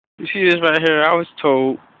You see this right here? I was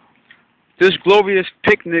told this glorious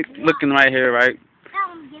picnic looking right here, right?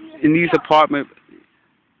 In these apartment,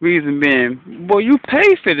 reason being, boy, you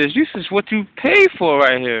pay for this. This is what you pay for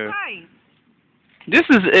right here. Right. This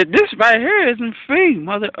is it. This right here isn't free.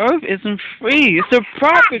 Mother Earth isn't free. It's a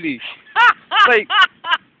property. Like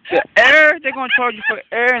the air, they're gonna charge you for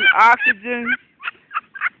air and oxygen.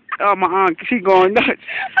 Oh, my aunt, she going nuts.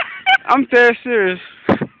 I'm dead serious.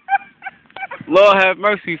 Lord have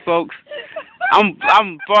mercy, folks. I'm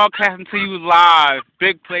broadcasting to you live,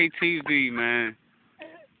 Big Play TV, man.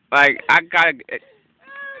 Like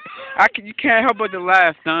you can't help but to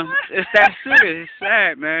laugh, son. It's that serious. It's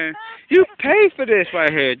sad, man. You pay for this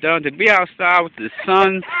right here, done, to be outside with the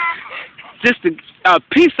sun, just a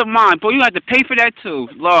peace of mind. Boy, you have to pay for that too,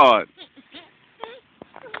 Lord.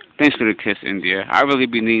 Thanks for the kiss, India. I really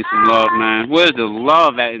be needing some love, man. Where's the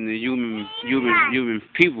love at in the human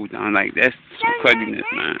people, done? Like that's some craziness,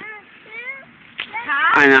 man.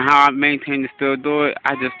 I don't know how I maintain to still do it.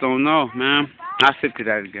 I just don't know, man. I'll sit to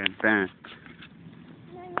that again, man.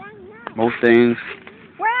 Most things.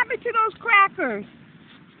 What happened to those crackers?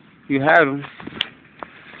 You had them.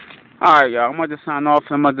 Alright, y'all. I'm about to sign off.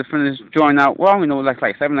 I'm about to finish join out. Well, we know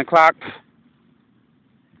like 7 o'clock.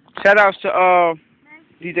 Shout outs to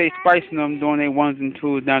DJ Spice and them doing their 1s and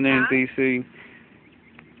 2s down there in DC.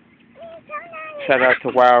 Shout out to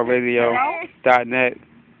WildRadio.net.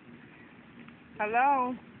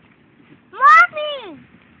 Hello? Mommy!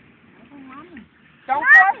 Don't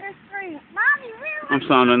cross the street. Mommy, I'm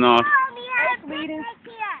signing off. Mommy, It's bleeding.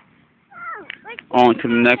 On to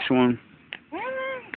the next one.